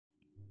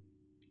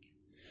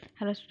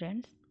Hello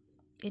students,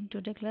 in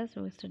today's class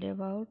we will study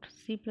about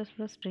C++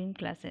 stream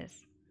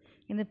classes.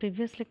 In the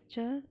previous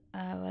lecture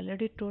I have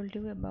already told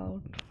you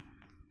about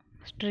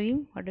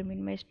stream, what do I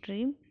mean by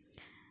stream,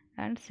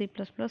 and C++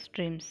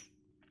 streams.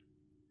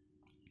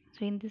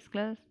 So in this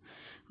class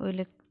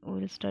we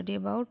will study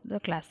about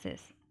the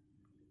classes.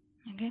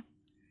 Okay,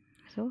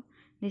 so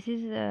this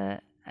is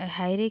a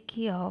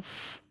hierarchy of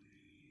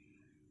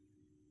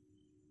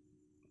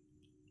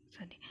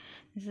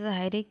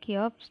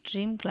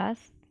stream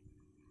class.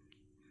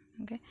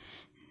 Okay,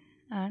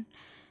 and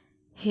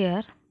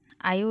here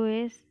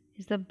iOS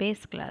is the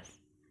base class.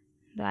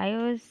 The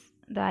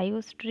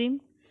IO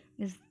stream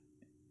is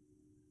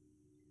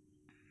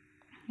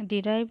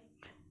derived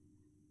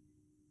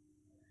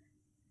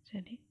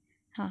sorry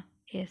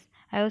yes,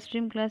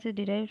 IOStream class is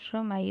derived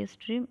from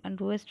IStream, and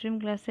OStream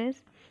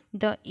classes,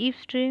 the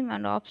ifstream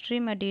and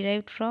offstream are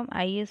derived from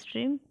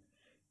IStream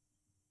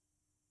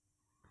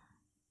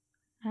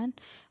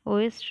and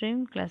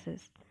OStream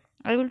classes.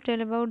 I will tell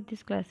about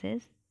these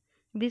classes.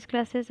 These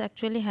classes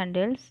actually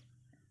handles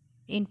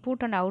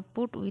input and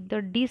output with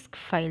the disk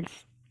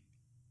files.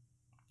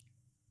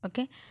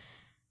 Okay,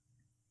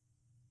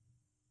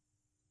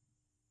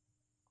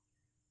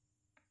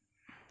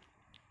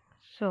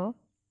 so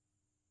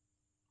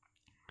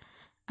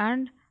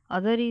and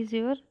other is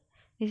your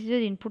this is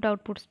your input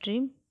output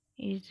stream,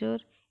 is your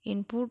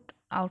input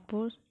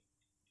output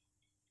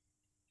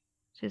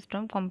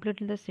system,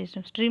 completely the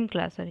system stream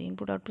class, sorry,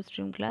 input output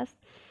stream class.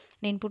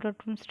 The input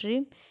output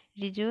stream,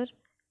 it is your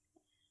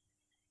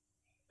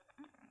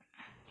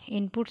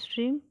input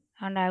stream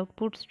and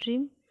output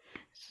stream.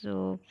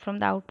 So from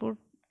the output,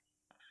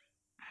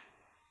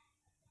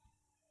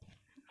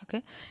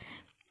 okay,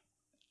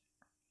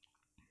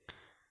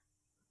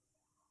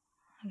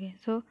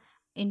 so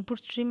input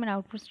stream and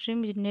output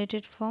stream is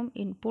generated from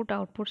input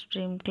output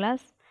stream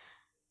class.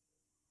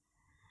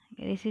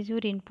 This is your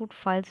input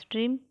file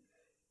stream,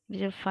 it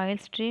is a file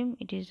stream,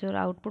 it is your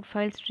output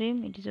file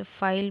stream, it is a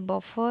file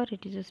buffer,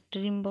 it is a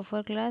stream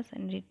buffer class,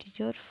 and it is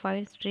your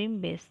file stream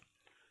base.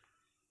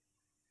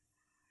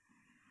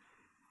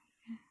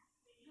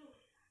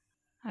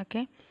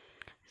 Okay,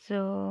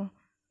 so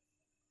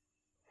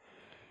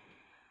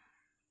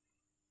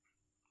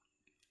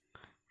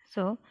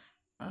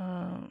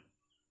uh,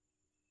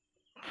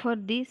 for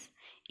this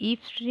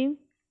if stream,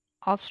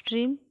 off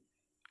stream,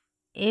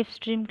 f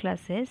stream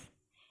classes,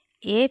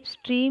 f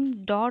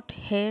stream dot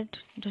head,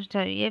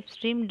 sorry, f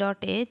stream dot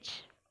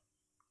h,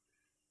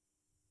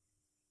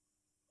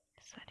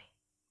 sorry,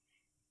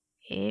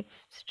 f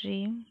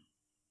stream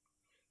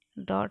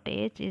dot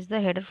h is the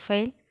header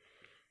file.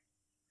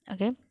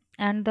 Okay,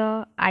 and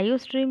the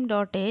iostream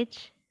dot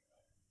h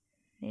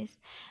is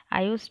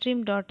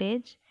iostream dot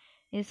h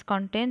is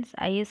contains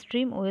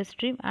iostream,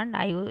 ostream, and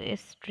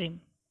iosstream.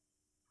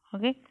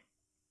 Okay,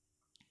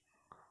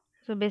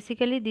 so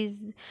basically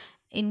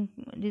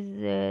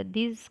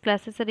these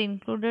classes are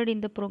included in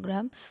the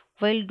program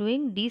while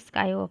doing disk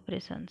IO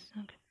operations.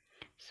 Okay,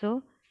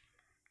 so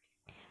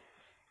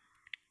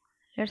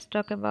let's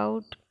talk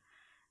about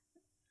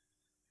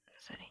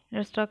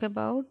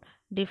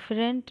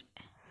different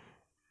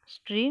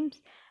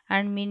streams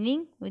and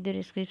meaning with the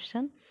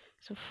description.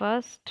 So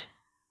first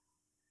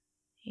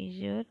is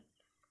your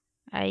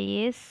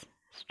IS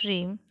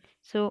stream.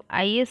 So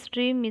IS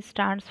stream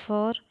stands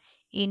for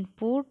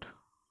input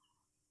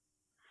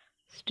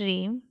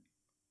stream.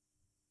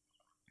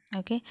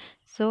 Okay,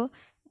 so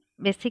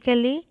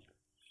basically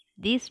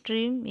this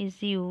stream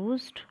is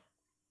used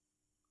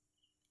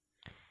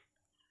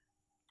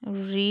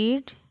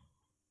read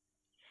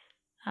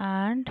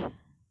and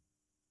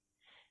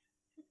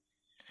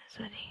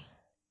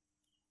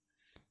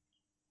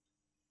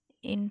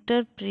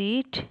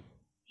interpret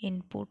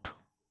input.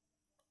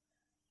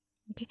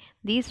 Okay,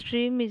 this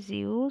stream is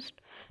used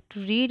to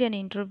read and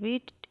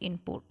interpret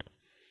input.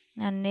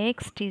 And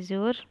next is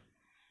your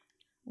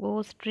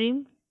O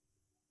stream.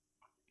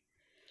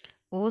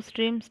 O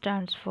stream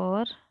stands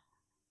for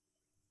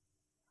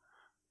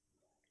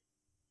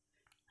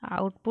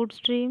output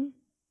stream.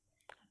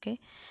 Okay,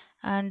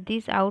 and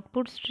this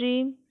output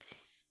stream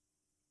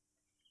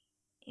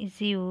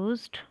is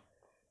used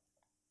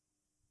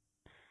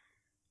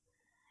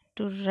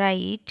to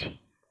write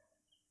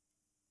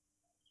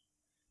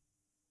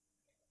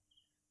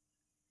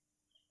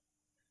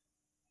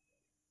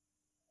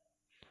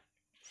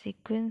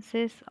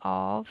sequences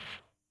of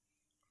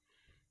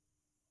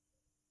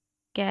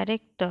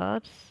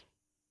characters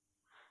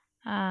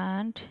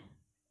and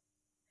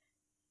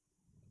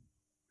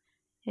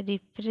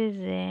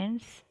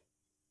represents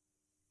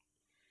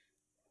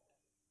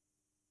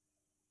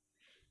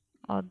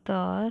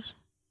other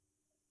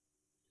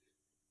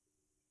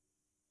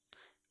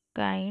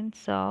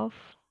kinds of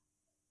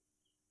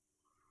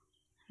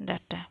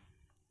data.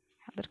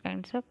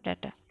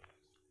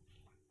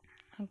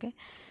 Okay,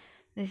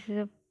 this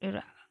is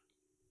your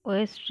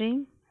OS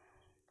stream,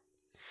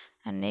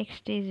 and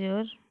next is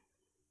your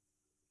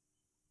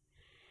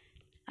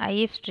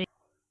IF stream.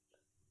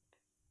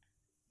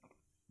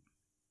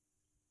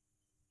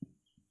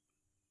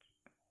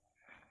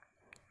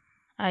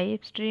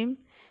 IF stream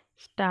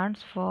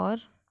stands for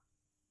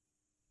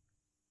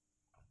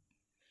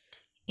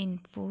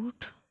input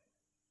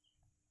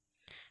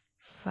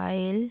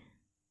file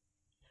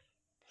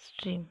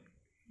stream.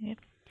 Yep.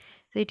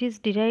 So it is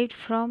derived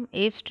from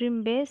F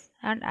stream base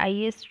and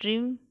IS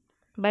stream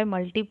by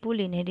multiple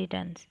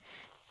inheritance.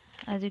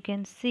 As you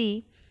can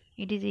see,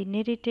 it is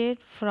inherited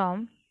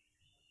from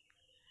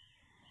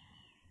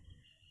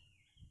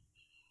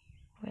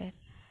where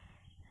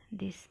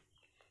this.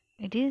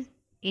 It is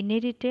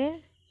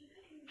inherited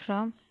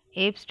from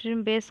F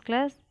stream base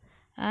class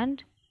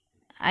and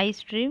I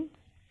stream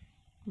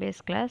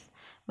base class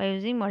by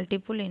using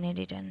multiple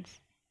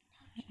inheritance.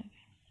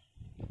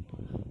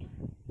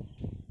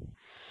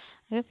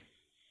 Okay.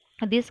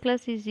 This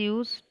class is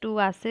used to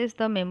access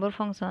the member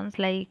functions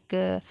like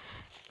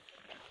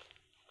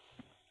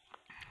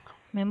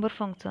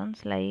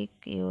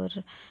your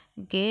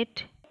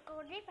get.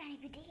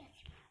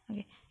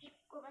 Okay.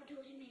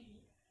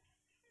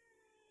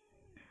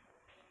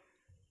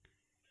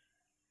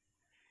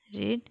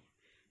 Read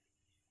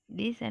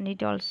this, and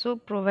it also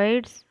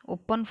provides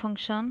open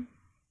function.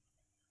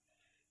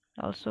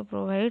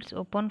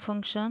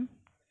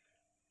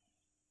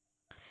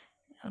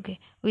 Okay,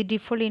 with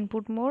default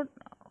input mode.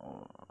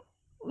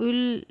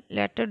 We'll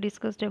later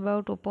discuss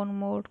about open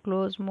mode,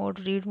 close mode,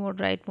 read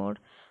mode, write mode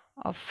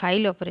of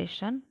file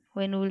operation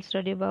when we will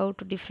study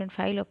about different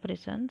file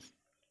operations.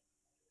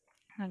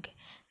 Okay,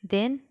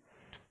 then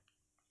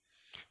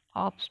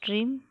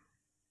upstream,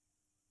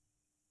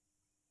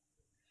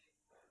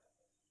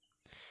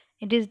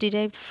 it is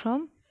derived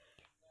from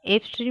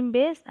F stream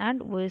base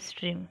and O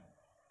stream.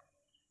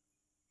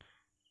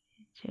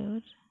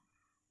 Sure.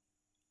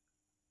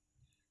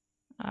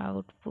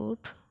 Output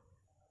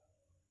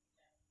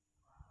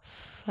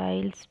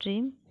file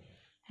stream.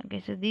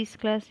 Okay, so this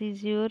class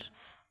is your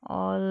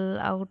all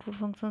output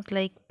functions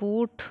like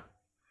put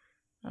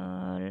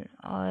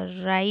or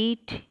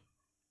write.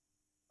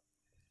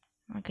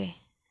 Okay,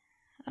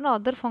 and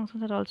other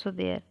functions are also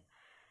there.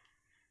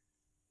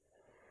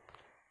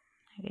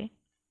 Okay,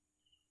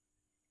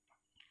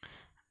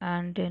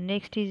 and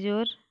next is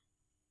your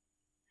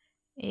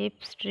F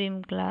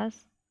stream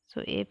class.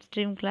 So F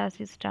stream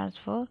class is stands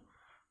for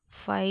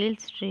file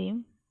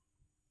stream.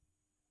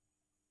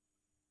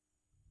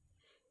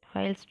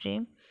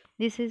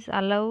 This is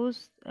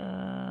allows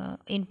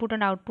input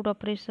and output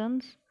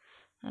operations.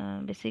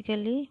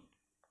 Basically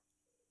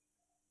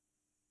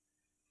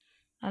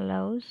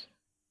allows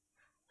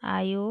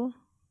IO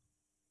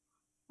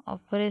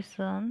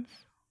operations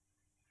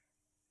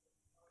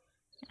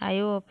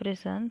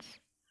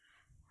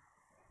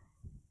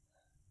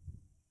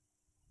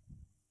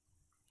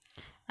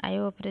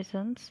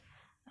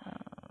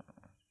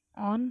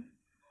on,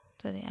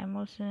 sorry, I'm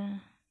also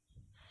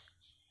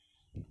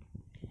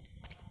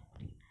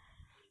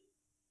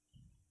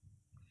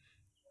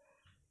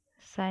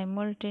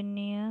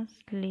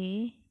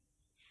simultaneously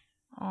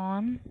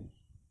on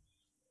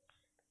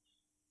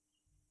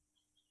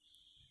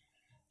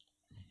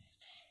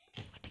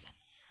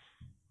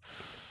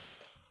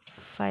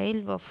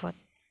file buffer.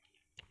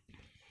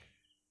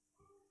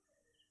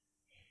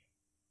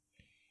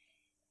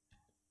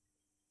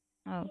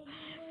 Oh,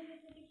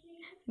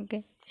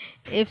 okay.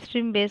 F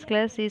stream base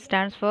class is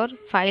stands for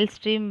file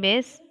stream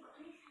base.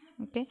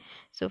 Okay,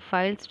 so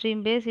file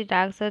stream base, it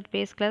acts as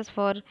base class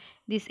for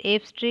this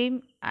F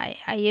stream,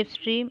 IF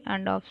stream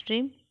and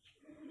upstream.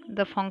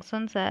 The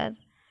functions are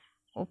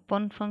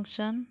open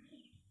function,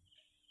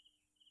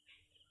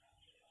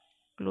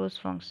 close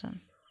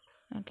function.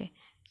 Okay,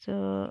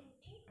 so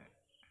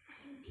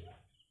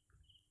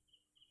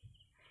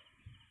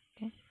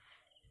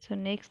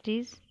next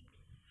is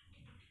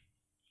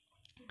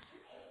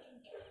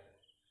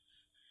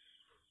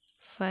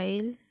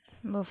file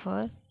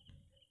buffer.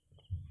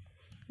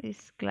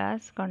 This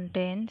class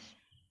contains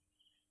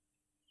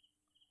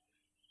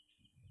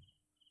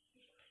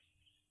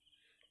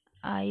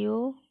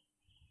IO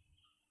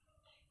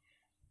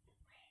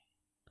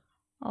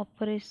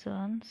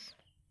operations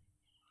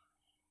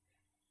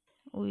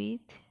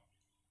with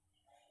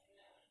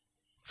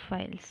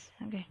files.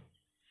 Okay,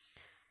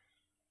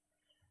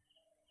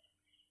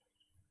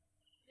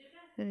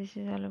 so this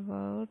is all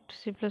about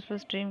C++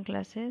 stream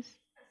classes.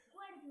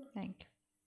 Thank you.